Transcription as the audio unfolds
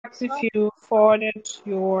asked if you forwarded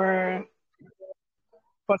your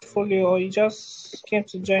portfolio or you just came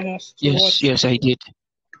to join us to Yes, watch. yes, I did.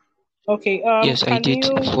 Okay. Yes, I Can did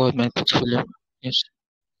you forward my portfolio. Yes.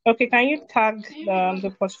 can you tag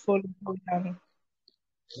the portfolio and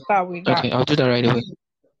start with that? Okay, I'll do that right away.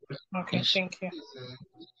 Okay. Yes. Thank you.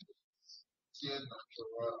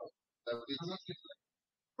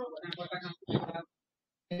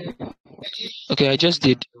 Okay, I just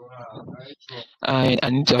did. I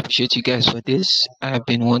need to appreciate you guys for this. I've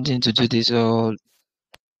been wanting to do this all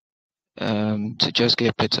to just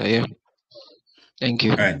get better. Yeah. Thank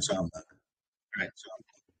you. All right,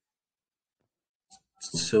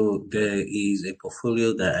 so there is a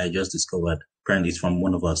portfolio that I just discovered. Apparently, it's from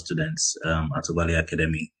one of our students at Obali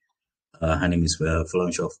Academy. Her name is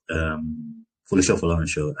Felicia Felicia,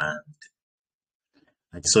 and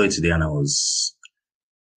I saw it today, and I was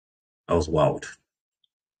wowed.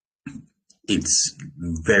 It's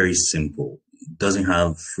very simple. It doesn't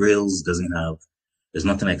have frills. There's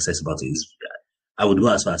nothing excess about it. I would go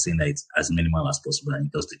as far as saying that it's as minimal as possible, and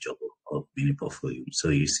it does the job of being a portfolio. So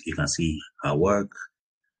you can see her work,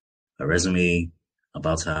 her resume,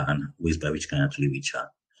 about her, and ways by which you can actually reach her.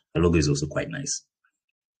 Her logo is also quite nice.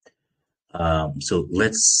 So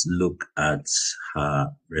let's look at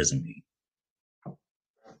her resume.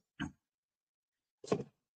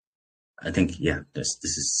 I think, yeah, this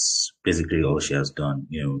is basically all she has done.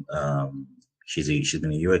 She's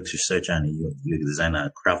been a UX researcher and a UX designer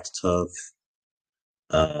at Craft Tough,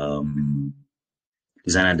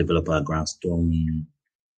 designer developer at Grandstone,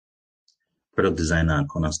 product designer at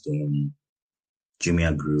Cornerstone,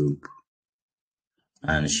 Jumia Group,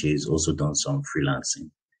 and she's also done some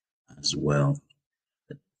freelancing as well.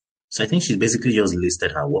 So I think she's basically just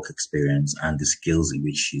listed her work experience and the skills in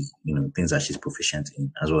which she's, things that she's proficient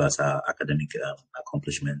in, as well as her academic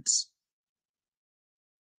accomplishments.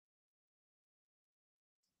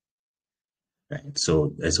 Right.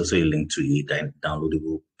 So there's also a link to a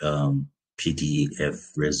downloadable PDF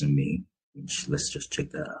resume, which let's just check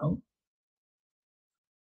that out.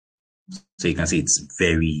 So you can see it's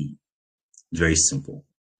very, very simple.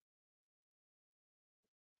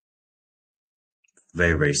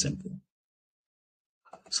 Very, very simple.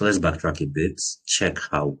 So let's backtrack a bit, check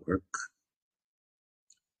her work.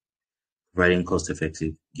 Writing cost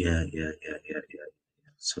effective. Yeah.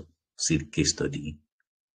 So see the case study.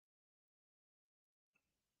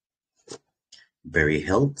 Very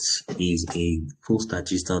Health is a full-stack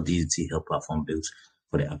digital DDT health platform built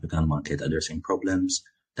for the African market, addressing problems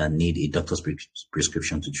that need a doctor's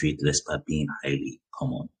prescription to treat, despite being highly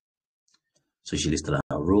common. So she listed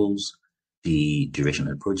her roles, the duration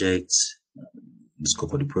of the project, the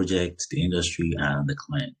scope of the project, the industry, and the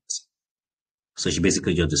client. So she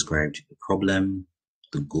basically just described the problem,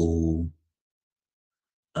 the goal,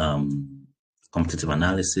 competitive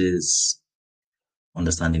analysis,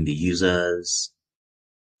 understanding the users,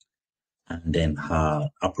 and then her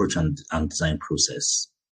approach and design process.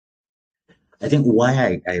 I think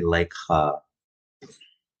why I like her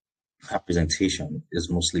presentation is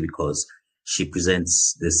mostly because she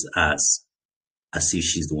presents this as if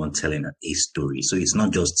she's the one telling a story. So it's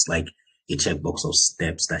not just like a checkbox of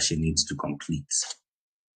steps that she needs to complete.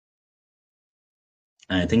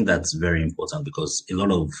 And I think that's very important because a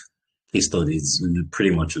lot of case studies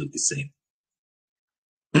pretty much look the same.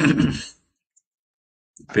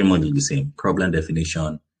 Pretty much look the same. Problem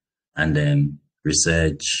definition, and then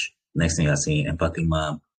research. Next thing you're seeing, empathy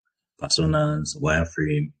map, personas,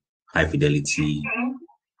 wireframe, high fidelity.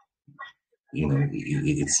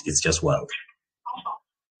 It's just wild.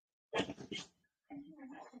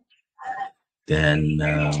 Then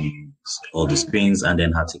all the screens, and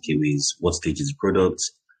then her takeaways, what stage is the product,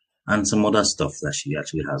 and some other stuff that she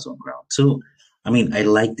actually has on ground. So, I mean, I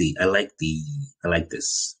like this. I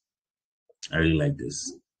really like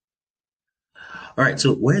this. All right,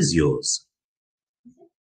 so where's yours?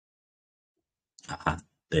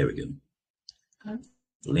 There we go.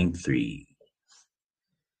 Link 3.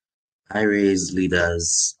 I raise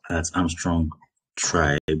leaders at Armstrong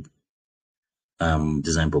Tribe.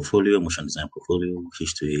 Design portfolio, motion design portfolio,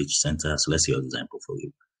 H2H center. So let's see your design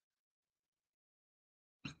portfolio.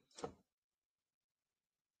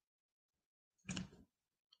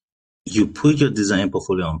 You put your design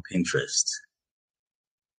portfolio on Pinterest.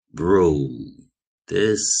 Bro,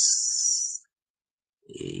 this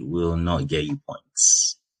will not get you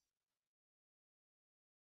points.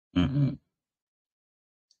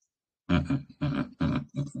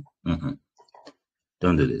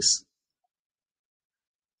 Don't do this.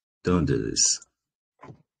 Don't do this.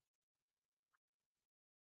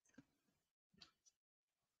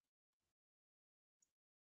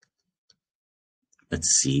 Let's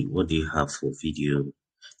see, what do you have for video?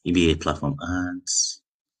 EBA platform ads.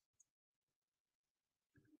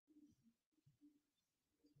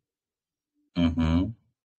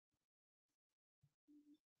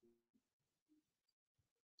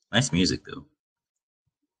 Nice music though.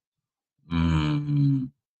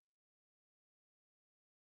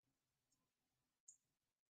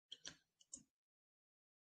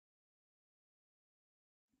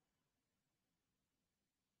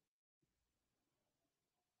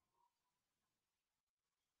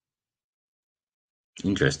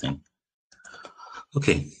 Interesting.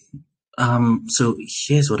 Okay. So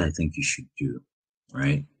here's what I think you should do,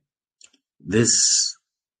 right? This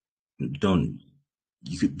don't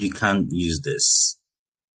you can't use this.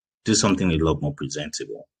 Do something a lot more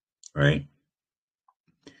presentable, right?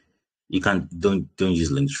 You can't don't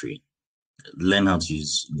use Linktree. Learn how to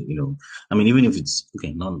use, I mean, even if it's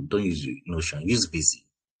okay, no, don't use Notion. Use Busy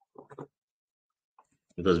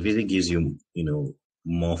because Busy gives you,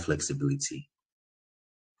 more flexibility.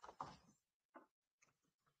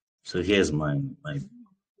 So here's my.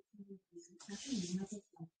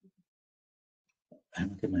 I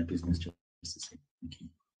market my business just the same. Thank you.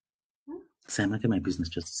 So I market my business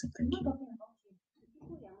just the same. Thank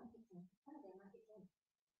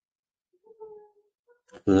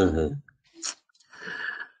you.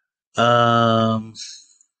 Um.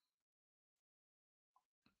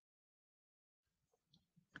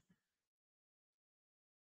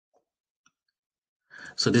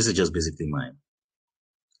 So this is just basically mine,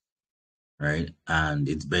 right? And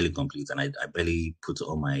it's barely complete, and I barely put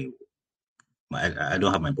all I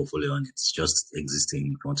don't have my portfolio on. It's just existing.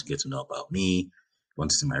 If you want to get to know about me, you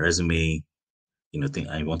want to see my resume, think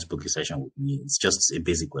I want to book a session with me. It's just a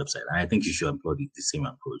basic website. And I think you should employ the same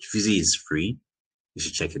approach. Visi is free. You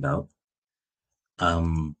should check it out.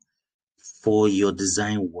 For your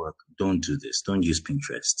design work, don't do this. Don't use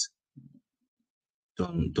Pinterest.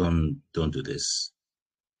 Don't do this.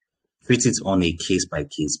 Treat it on a case by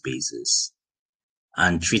case basis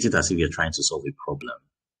and treat it as if you're trying to solve a problem,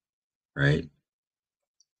 right?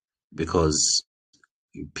 Because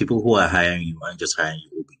people who are hiring you aren't just hiring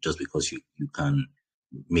you just because you can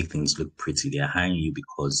make things look pretty. They are hiring you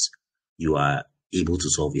because you are able to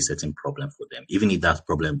solve a certain problem for them, even if that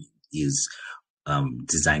problem is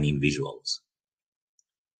designing visuals.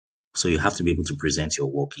 So you have to be able to present your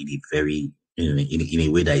work in a very in a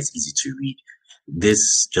way that is easy to read.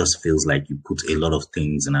 This just feels like you put a lot of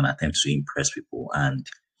things in an attempt to impress people, and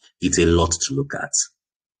it's a lot to look at.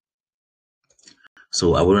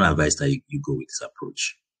 So I wouldn't advise that you go with this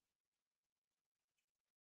approach.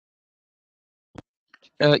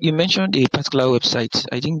 You mentioned a particular website.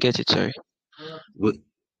 I didn't get it, sorry.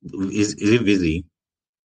 Is it busy?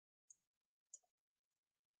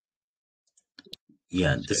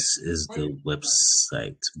 Yeah, this is the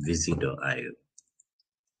website, visit.io.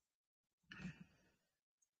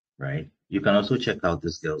 Right. You can also check out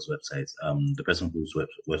this girl's website. The person whose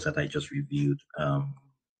website I just reviewed.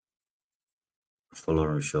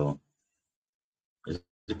 Follow show. Is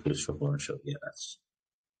it Follow show?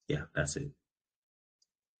 Yeah, that's it.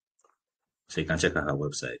 So you can check out her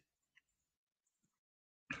website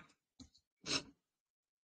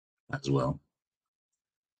as well.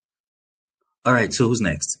 All right. So who's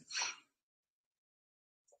next?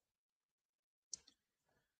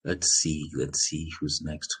 Let's see. Who's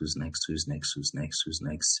next?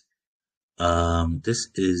 This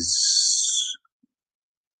is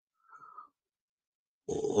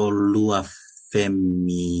Oluwafemi.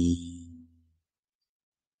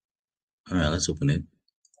 All right, let's open it.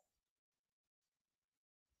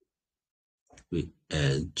 With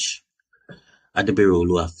Edge. Adebere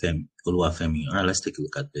Oluwafemi. All right, let's take a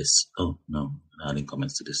look at this. Oh, no, adding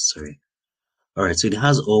comments to this. Sorry. All right, so it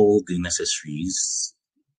has all the necessaries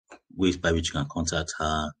ways by which you can contact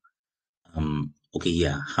her. Okay,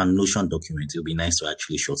 yeah, her Notion document. It would be nice to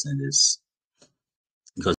actually shorten this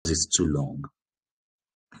because it's too long.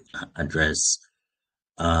 Address,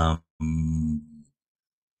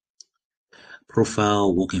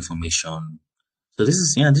 profile, work information. So this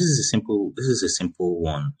is a simple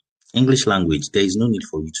one. English language. There is no need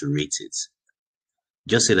for you to rate it.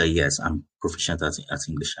 Just say that yes, I'm proficient at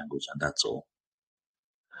English language, and that's all.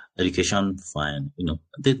 Education, fine.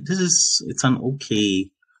 It's an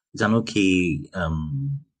okay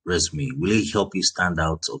resume. Will it help you stand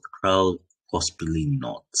out of the crowd? Possibly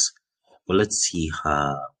not. But let's see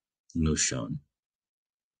her Notion.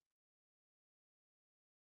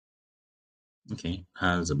 Okay,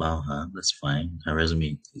 hands about her. That's fine. Her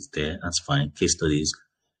resume is there. That's fine. Case studies,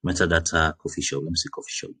 metadata, coffee shop. Let me see coffee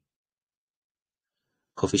shop.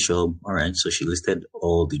 Coffee shop. All right. So she listed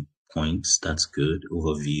all the points. That's good.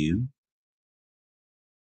 Overview,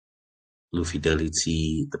 low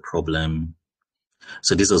fidelity, the problem.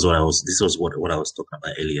 So this was what I was talking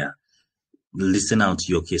about earlier. Listen out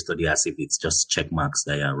your case study as if it's just check marks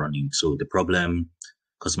that you're running. So the problem,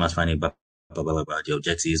 customers finding blah, blah, blah, blah, blah, the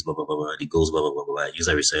objectives, blah, blah, blah, blah, the goals, blah, blah, blah, blah,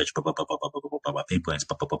 user research, blah, blah, blah, blah, blah, blah, blah, blah, blah, pain points,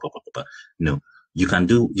 blah, blah, blah, blah, blah, blah. No, you can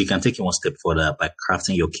take it one step further by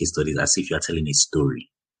crafting your case studies as if you're telling a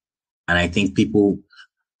story. And I think people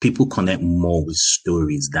connect more with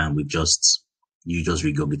stories than with you just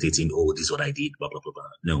regurgitating, oh, this is what I did, blah, blah, blah, blah.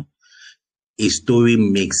 No, a story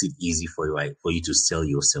makes it easy for you to sell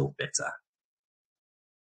yourself better.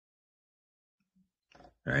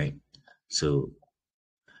 Right? So,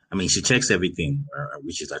 I mean, she checks everything,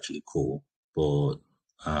 which is actually cool. But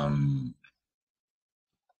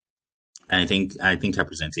I think her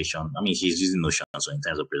presentation. I mean, she's using Notion, so in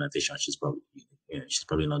terms of presentation, she's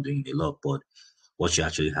probably not doing a lot. But what she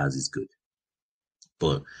actually has is good.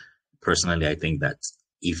 But personally, I think that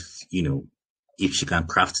if she can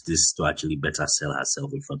craft this to actually better sell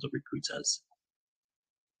herself in front of recruiters,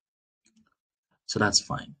 so that's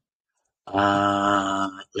fine.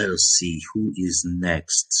 Let us see who is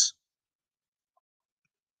next.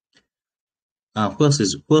 Who else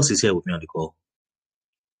is here with me on the call?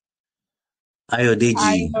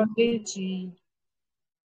 Ayodeji. Ayodeji.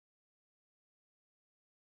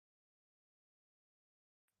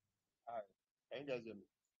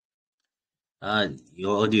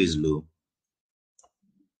 Your audio is low.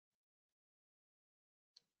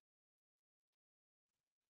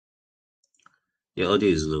 Your audio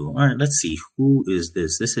is low. All right, let's see. Who is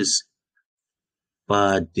this? This is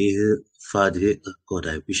Fadil. God,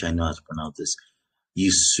 I wish I know how to pronounce this.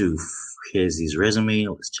 Yusuf. Here's his resume.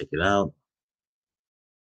 Let's check it out.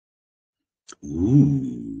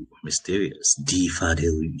 Ooh, mysterious. D.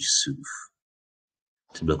 Fadil Yusuf.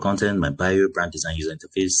 Table of content, my bio, brand design, user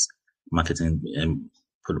interface, marketing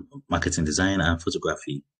design, and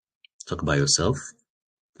photography. Talk about yourself.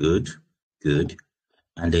 Good.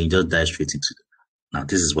 And then you just dive straight into it. Now,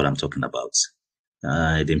 this is what I'm talking about.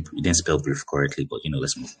 I didn't spell brief correctly, but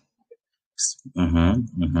let's move.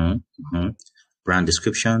 Brand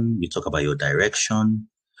description. You talk about your direction.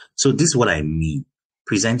 So this is what I mean.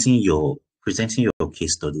 Presenting your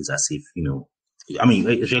case studies as if I mean,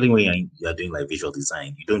 especially when you're doing like visual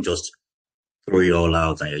design, you don't just throw it all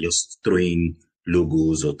out and you're just throwing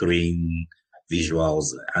logos or throwing visuals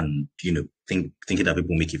and thinking that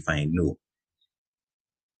people make it fine. No.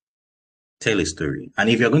 Tell a story. And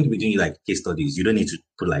if you're going to be doing like case studies, you don't need to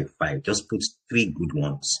put like 5. Just put 3 good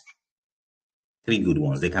ones. 3 good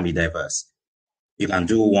ones. They can be diverse. You can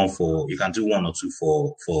do one or 2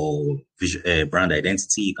 for brand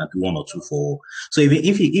identity. You can do 1 or 2 for. So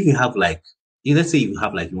if you have like, let's say you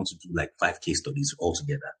want to do like 5 case studies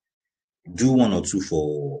altogether, do 1 or 2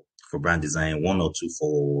 for brand design, 1 or 2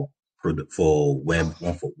 for web,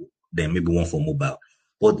 1 for then maybe 1 for mobile.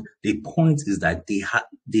 But the point is that they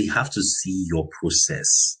have to see your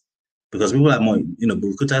process, because people are more,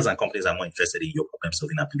 recruiters and companies are more interested in your problem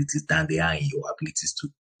solving abilities than they are in your abilities to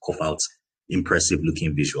cough out impressive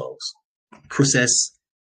looking visuals. Process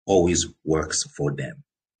always works for them.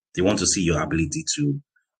 They want to see your ability to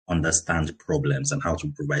understand problems and how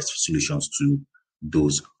to provide solutions to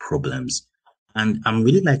those problems. And I'm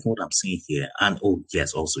really liking what I'm seeing here. And oh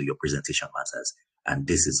yes, also your presentation matters. And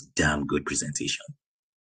this is damn good presentation.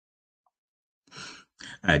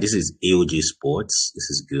 All right, this is AOJ Sports. This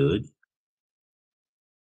is good.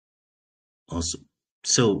 Also,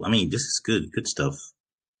 so I mean, this is good stuff.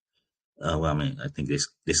 Well, I mean, I think this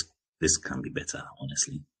can be better,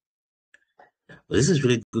 honestly. But this is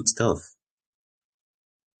really good stuff.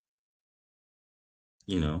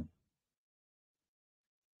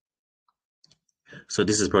 So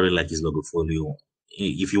this is probably like his logo folio.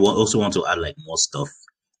 If you also want to add like more stuff,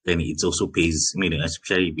 then it also pays. I mean,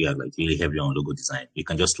 especially if you are like really heavy on logo design, you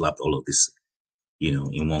can just slap all of this,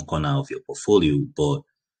 in one corner of your portfolio. But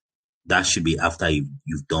that should be after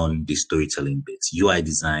you've done the storytelling bits, UI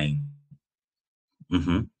design,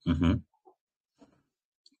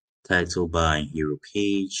 title bar, hero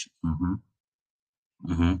page.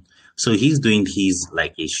 So he's doing his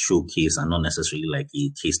like a showcase and not necessarily like a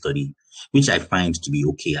case study, which I find to be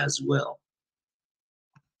okay as well.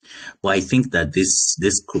 But I think that this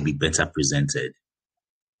could be better presented.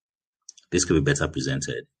 This could be better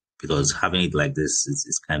presented, because having it like this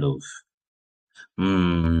is kind of,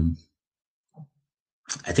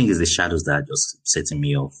 I think it's the shadows that are just setting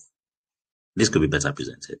me off. This could be better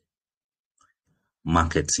presented.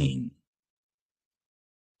 Marketing.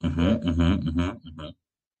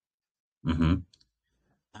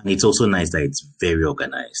 And it's also nice that it's very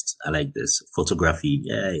organized. I like this. Photography,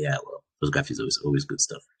 yeah. Well, photography is always good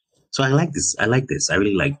stuff. So I like this. I like this. I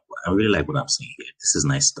really like what I'm seeing here. This is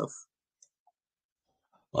nice stuff.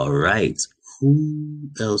 All right. Who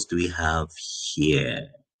else do we have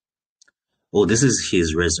here? Oh, this is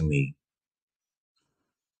his resume.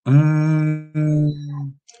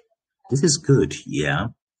 This is good, yeah.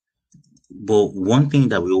 But one thing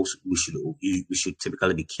that we should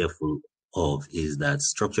typically be careful of is that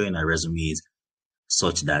structuring our resumes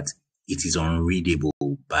such that it is unreadable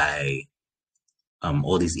by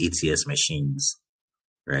all these ATS machines,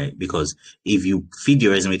 right? Because if you feed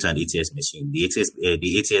your resume to an ATS machine, the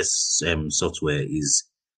ATS software is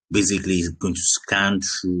basically going to scan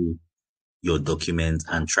through your document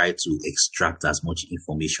and try to extract as much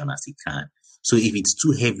information as it can. So if it's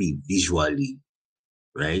too heavy visually,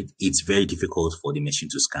 right, it's very difficult for the machine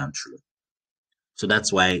to scan through. So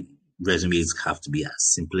that's why resumes have to be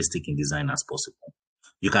as simplistic in design as possible.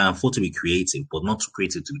 You can afford to be creative, but not too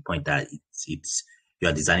creative to the point that it's you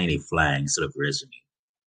are designing a flyer instead of a resume.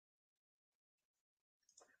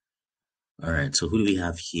 All right, so who do we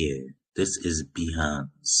have here? This is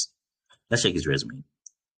Behance. Let's check his resume.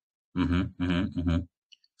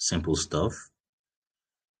 Simple stuff.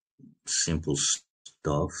 Simple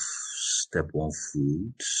stuff. Step one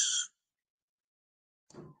food.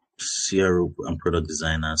 CRO and product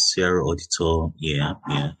designer, CRO auditor. Yeah.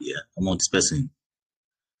 I'm on this person.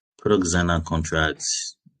 Product designer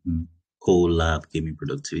contracts, Colab, gaming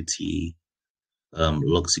productivity,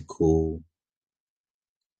 Luxico,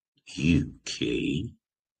 UK.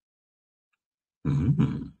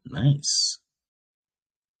 Nice.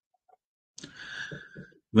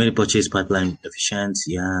 Many purchase pipeline efficient.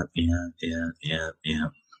 Yeah.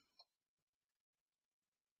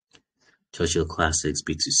 Churchill Classics,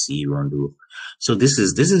 B2C, Rondo. So this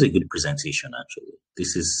is a good presentation actually.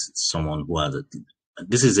 This is someone who has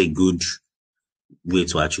this is a good way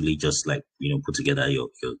to actually just like put together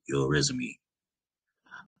your resume.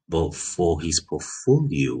 But for his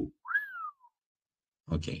portfolio,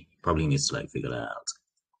 okay, probably needs to like figure that out.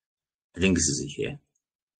 I think this is it here.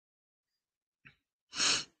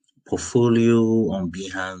 Portfolio on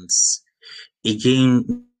Behance.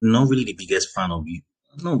 Again, not really the biggest fan of you.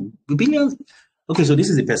 No, billions. Okay, so this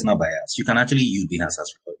is a personal bias. You can actually use Behance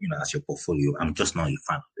as as your portfolio. I'm just not a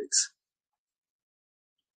fan of it.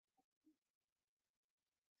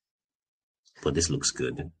 But this looks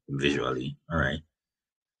good visually. All right.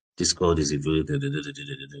 Discord is a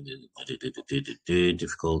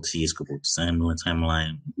difficulty, scope of design,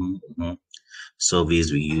 timeline.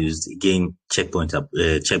 Surveys we used. Again, checkbox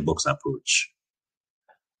approach.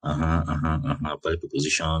 Value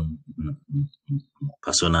proposition.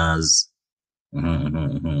 Personas.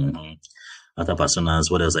 Other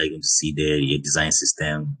personas. What else are you going to see there? Your design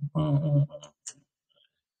system.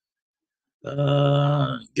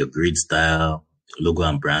 Your grid style, logo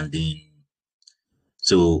and branding.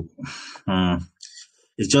 So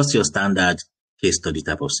it's just your standard case study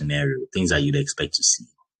type of scenario, things that you'd expect to see.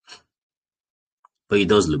 But it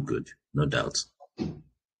does look good, no doubt.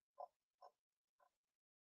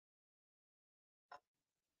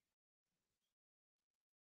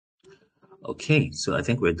 Okay, so I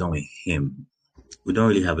think we're done with him. We don't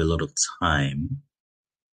really have a lot of time,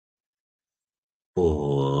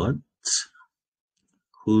 but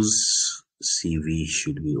whose CV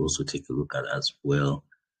should we also take a look at as well?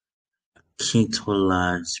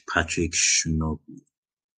 Kintola Patrick Shunobu.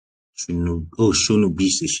 Shunubi.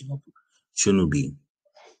 Shunubi.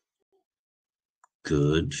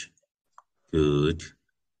 Good.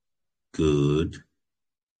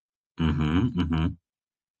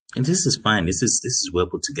 And this is fine. This is well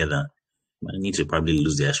put together. I need to probably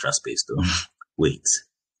lose the extra space though. Wait.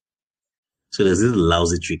 So there's this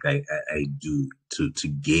lousy trick I do to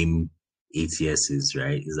game ATSs,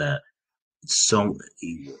 right? Is that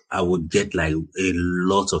I would get like a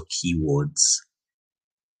lot of keywords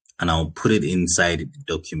and I'll put it inside the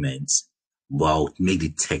document, but I'll make the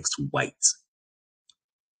text white.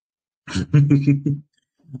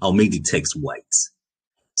 I'll make the text white.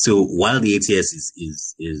 So while the ATS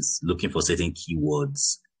is looking for certain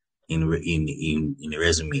keywords in a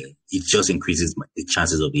resume, it just increases the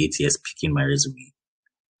chances of the ATS picking my resume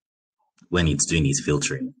when it's doing its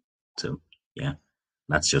filtering. So yeah,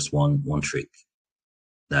 that's just one trick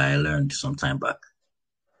that I learned some time back.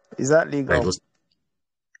 Is that legal?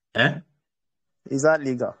 Right, Is that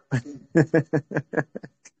legal?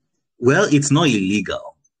 Well, it's not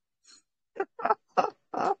illegal.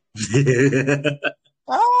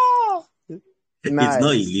 Nice. It's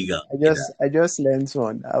not illegal. I just learned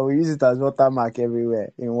one. I will use it as watermark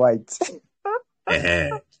everywhere in white.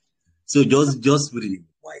 So just put it in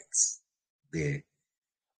white there.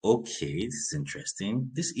 Okay, this is interesting.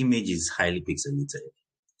 This image is highly pixelated.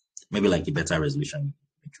 Maybe like a better resolution,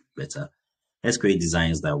 better. Let's create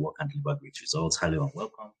designs that work and deliver great results. Hello and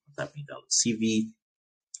welcome. Type in download CV.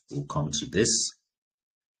 We'll come to this.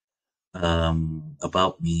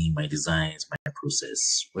 About me, my designs, my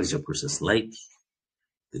process. What is your process like?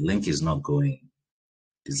 The link is not going.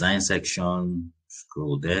 Design section.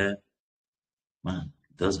 Scroll there. Man,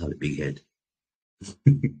 it does have a big head.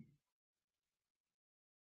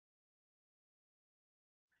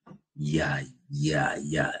 Yeah.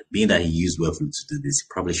 Being that he used Webflow to do this, he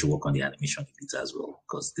probably should work on the animation a bit as well,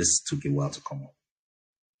 because this took a while to come up.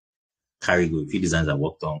 Carry go. A few designs I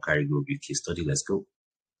worked on. Carry go. View case study. Let's go.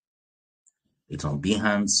 It's on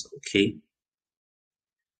Behance. Okay.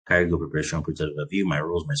 Carry go preparation, project overview. My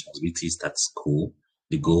roles, my responsibilities. That's cool.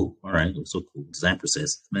 The goal. All right. Also cool. Design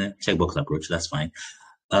process. Checkbox approach. That's fine.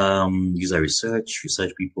 User research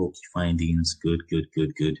people, key findings. Good.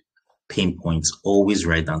 Pain points. Always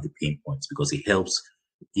write down the pain points, because it helps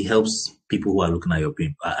people who are looking at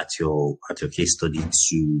your case study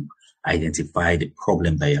to identify the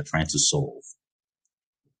problem that you're trying to solve.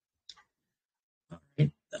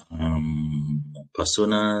 Okay.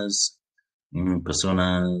 Personas.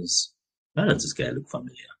 Why does this guy look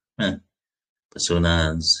familiar?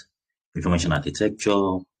 Personas. Information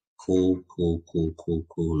architecture. Cool.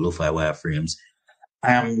 Lo-fi wireframes.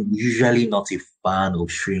 I am usually not a fan of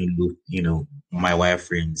showing, my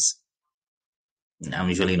wireframes. I'm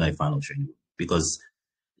usually not a fan of showing, because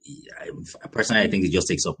personally, I think it just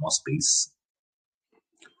takes up more space.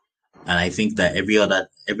 And I think that every other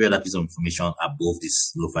piece of information above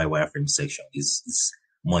this lo-fi wireframe section is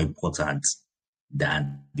more important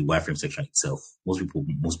than the wireframe section itself. Most people,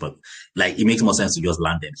 like, it makes more sense to just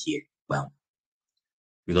land them here. Well,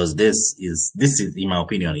 because this is, in my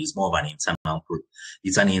opinion, is more of an internal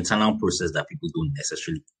process that people don't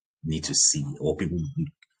necessarily need to see, or people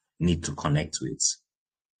need to connect with.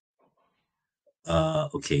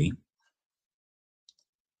 Okay.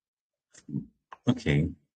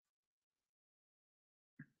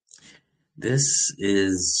 This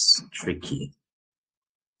is tricky.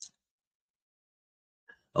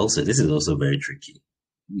 Also, this is also very tricky.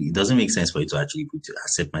 It doesn't make sense for you to actually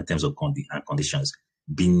accept my terms of conditions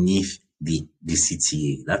beneath the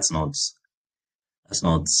CTA. That's not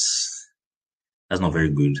very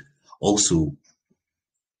good. Also,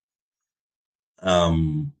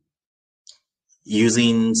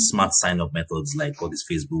 using smart sign-up methods like all this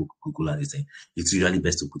Facebook, Google, and this thing, it's usually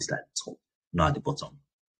best to put it at the top, not at the bottom.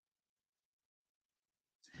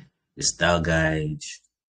 The style guide,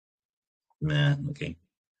 man, okay.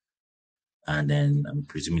 And then I'm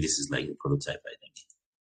presuming this is like the prototype, I think.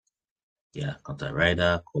 Yeah, contact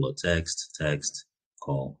writer, color text,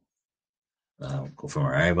 call. Confirm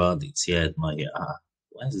arrival, dates here, not here.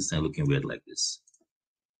 Why is this thing looking weird like this?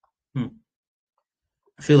 I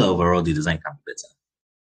feel like overall the design can be better.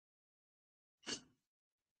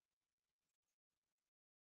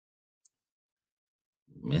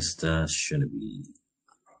 Mr. Shonaby.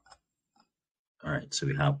 All right, so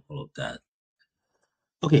we have all of that.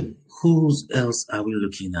 Okay, who else are we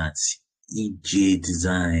looking at? EJ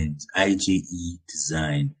Designs, IJE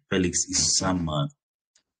Design, Felix Isama.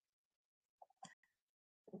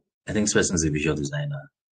 I think this person is a visual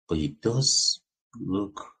designer, but he does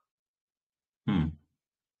look.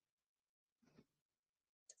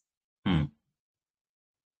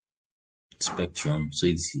 Spectrum. So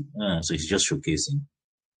it's just showcasing.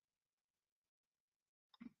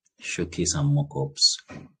 Showcase and mock-ups.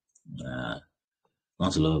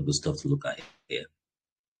 Not a lot of good stuff to look at here.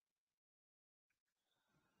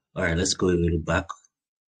 All right, let's go a little back.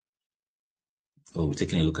 Oh, we're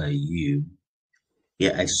taking a look at you.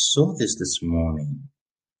 Yeah, I saw this morning.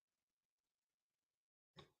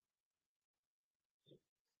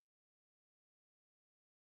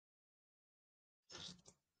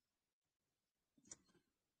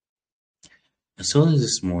 I saw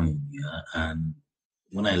this morning, yeah, and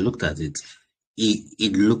when I looked at it,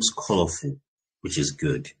 it looks colorful, which is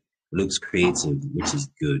good. It looks creative, which is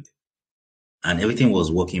good. And everything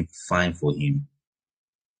was working fine for him.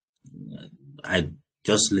 I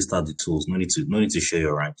just list out the tools. No need to show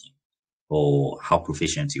your ranking or how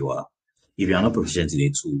proficient you are. If you are not proficient in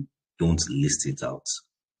a tool, don't list it out.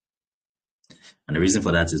 And the reason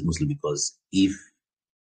for that is mostly because if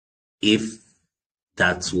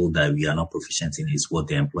that tool that we are not proficient in is what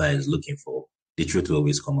the employer is looking for, the truth will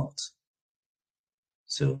always come out.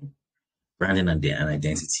 So branding and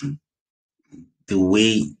identity, the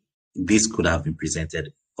way this could have been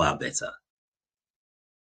presented far better.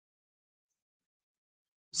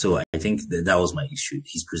 So I think that was my issue.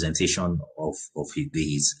 His presentation of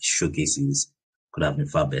his showcases could have been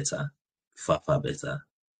far better, far better.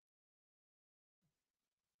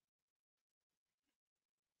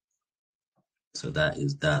 So that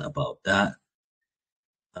is that about that.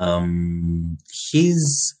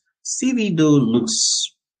 His CV though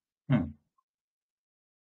looks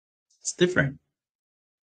it's different,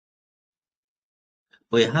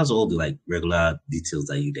 but it has all the like regular details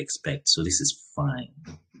that you'd expect. So this is fine.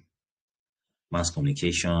 Mass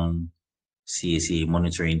communication, CAC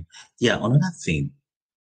monitoring. Yeah, another thing.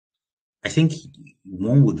 I think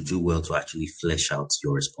one would do well to actually flesh out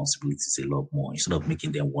your responsibilities a lot more instead of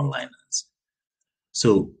making them one-liners.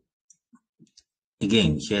 So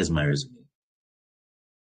again, here's my resume.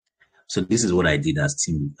 So this is what I did as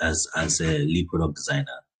a lead product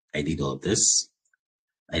designer. I did all this.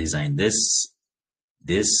 I designed this.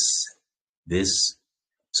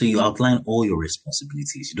 So you outline all your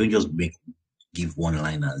responsibilities. You don't just give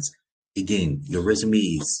one-liners. Again, your resume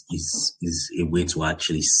is a way to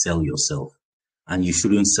actually sell yourself, and you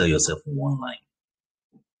shouldn't sell yourself in one line.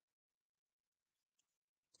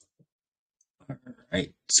 All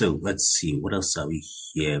right. So let's see. What else are we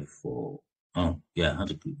here for? Oh yeah, how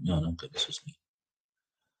to do? No, this was me.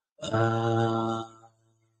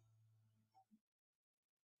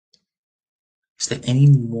 Is there any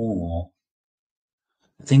more?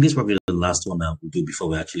 I think this is probably the last one that we'll do before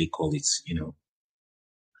we actually call it,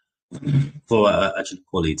 before I actually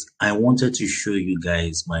call it. I wanted to show you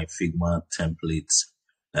guys my Figma template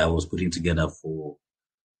that I was putting together for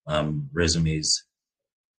resumes.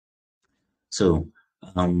 So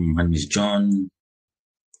my name is Johnson,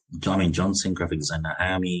 graphic designer,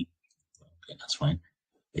 hire me. Okay, that's fine.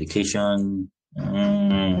 Education,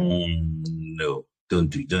 no,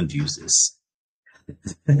 don't use this.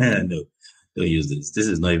 No, don't use this. This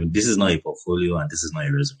is not a portfolio, and this is not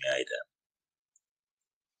a resume either.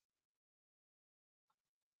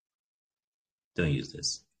 Don't use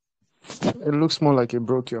this. It looks more like a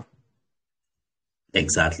brochure.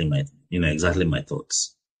 Exactly my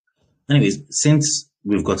thoughts. Anyways, since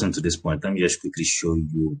we've gotten to this point, let me just quickly show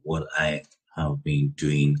you what I have been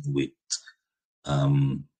doing with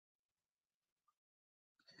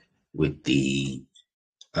the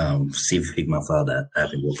Civ Figma file that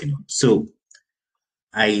I've been working on. So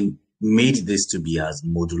I made this to be as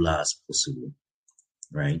modular as possible,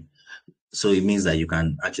 right? So it means that you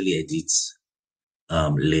can actually edit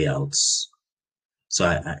layouts. So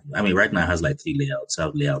I mean, right now it has like 3 layouts. I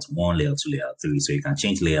have layout 1, layout 2, layout 3. So you can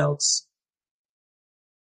change layouts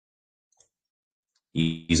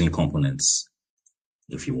using components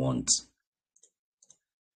if you want,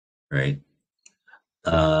 right?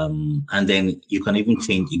 And then you can even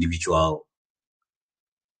change individual.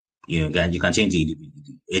 You can change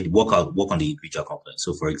work on the individual components.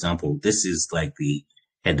 So for example, this is like the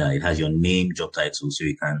header. It has your name, job title, so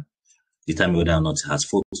you can determine whether or not it has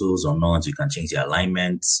photos or not. You can change the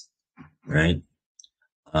alignment, right?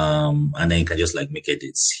 And then you can just like make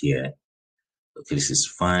edits here. Okay, this is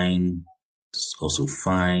fine. This is also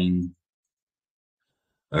fine.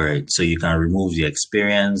 All right, so you can remove the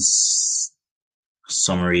experience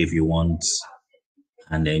summary if you want,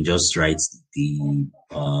 and then just write your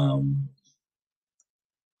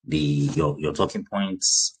talking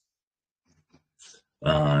points.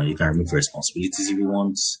 You can remove responsibilities if you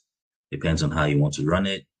want. Depends on how you want to run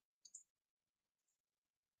it.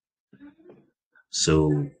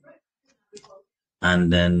 So,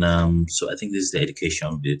 and then so I think this is the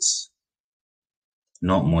education bits.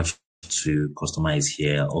 Not much to customize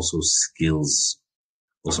here. Also skills.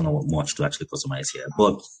 Also not much to actually customize here,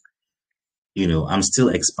 but I'm still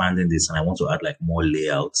expanding this, and I want to add like more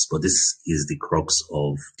layouts. But this is the crux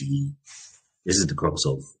of the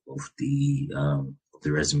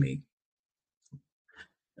resume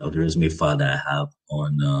file that I have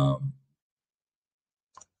on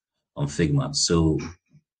Figma. So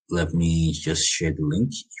let me just share the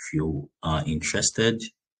link if you are interested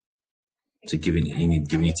to giving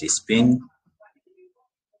it a spin.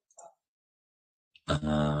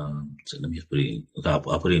 So let me just put it in. Okay,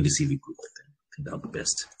 I'll put it in the CV group. I think that'll be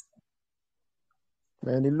best.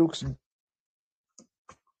 Man, it looks.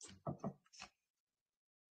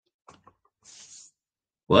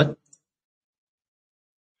 What?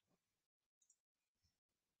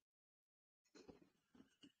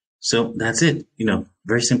 So that's it.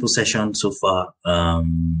 Very simple session so far.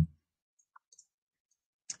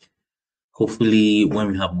 Hopefully,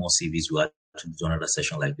 when we have more CVs, we'll actually do another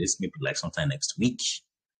session like this, maybe like sometime next week.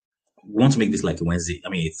 We want to make this like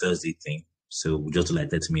a Thursday thing. So we just do like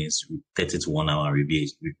 30 minutes, 30 to 1 hour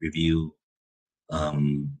review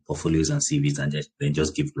portfolios and CVs, and then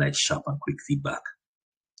just give like sharp and quick feedback.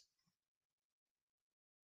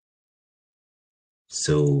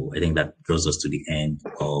 So I think that draws us to the end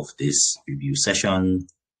of this review session.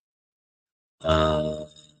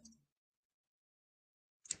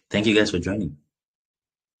 Thank you guys for joining.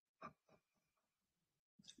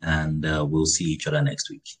 And we'll see each other next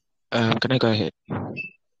week. Can I go ahead?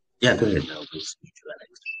 Yeah, go ahead. We'll see each other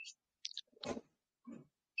next week.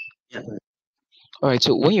 Yeah, go ahead. All right.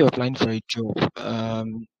 So when you're applying for a job,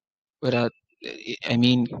 without, I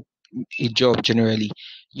mean, a job generally,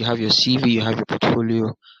 you have your CV, you have your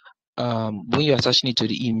portfolio. When you're attaching it to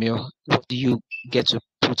the email, what do you get to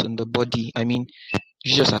put on the body? I mean,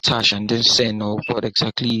 you just attach and then send, or what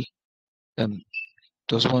exactly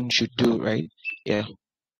does one should do, right? Yeah.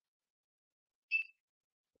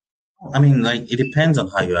 I mean, like it depends on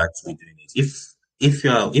how you're actually doing it. If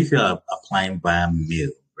you're applying via mail,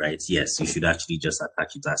 right? Yes, you should actually just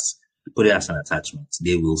attach it as put it as an attachment.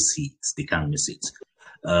 They will see it. They can't miss it.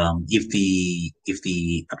 If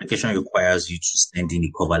the application requires you to send in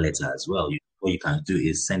a cover letter as well, what you can do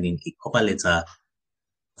is send in a cover letter.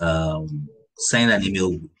 Send an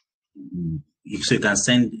email. So you can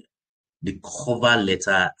send the cover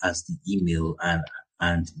letter as the email and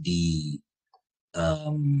the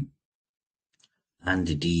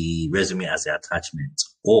resume as the attachment,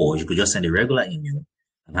 or you could just send a regular email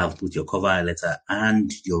and have put your cover letter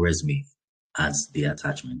and your resume as the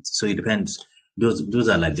attachment. So it depends. Those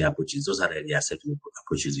are like the approaches. Those are the acceptable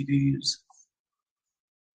approaches you can use.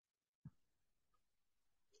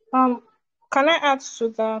 Can I add to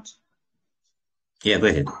that? Yeah, go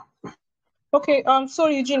ahead. Okay, so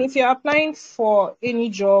Eugene, if you're applying for any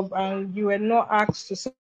job and you were not asked to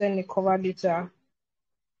send a cover letter,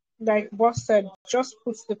 like boss said, just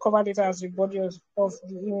put the cover letter as the body of the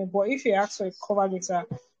email. But if you ask for a cover letter,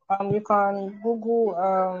 you can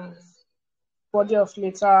Google body of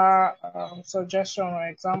letter suggestion or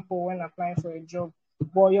example when applying for a job.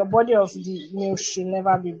 But your body of the email should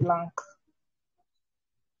never be blank.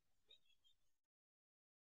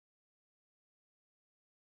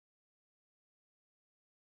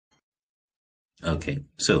 Okay.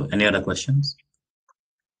 So, any other questions?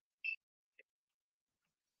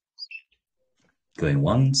 Going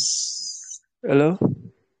once. Hello?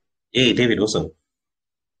 Hey, David, what's up?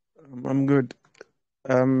 I'm good.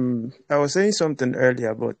 I was saying something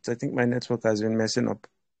earlier, but I think my network has been messing up.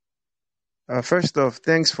 First off,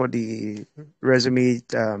 thanks for the resume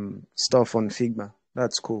stuff on Figma.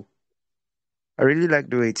 That's cool. I really like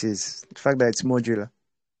the way it is. The fact that it's modular.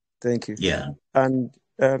 Thank you. Yeah. And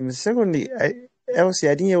secondly, Elsie,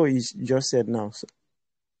 I didn't hear what you just said now.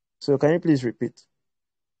 So can you please repeat?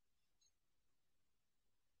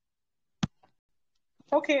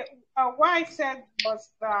 Okay, what I said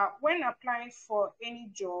was that when applying for any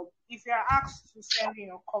job, if you are asked to send in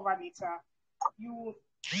your cover letter, you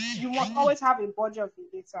must always have a body of the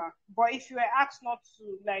letter. But if you are asked not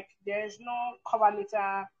to, like there is no cover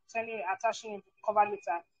letter, attaching a cover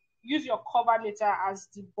letter, use your cover letter as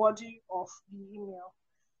the body of the email.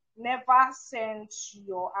 Never send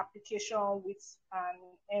your application with an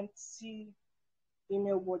empty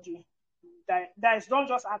email body. That is, don't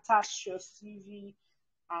just attach your CV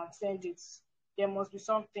and send it. There must be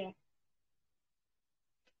something.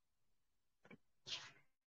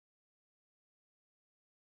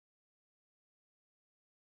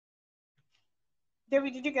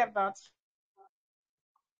 David, did you get that?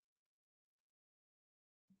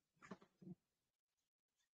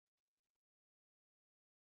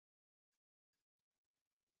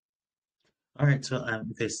 All right. So,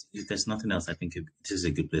 if there's nothing else, I think this is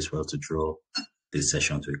a good place for us to draw this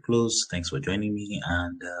session to a close. Thanks for joining me,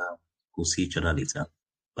 and we'll see each other later.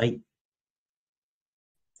 Bye.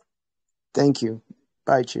 Thank you.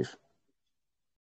 Bye, Chief.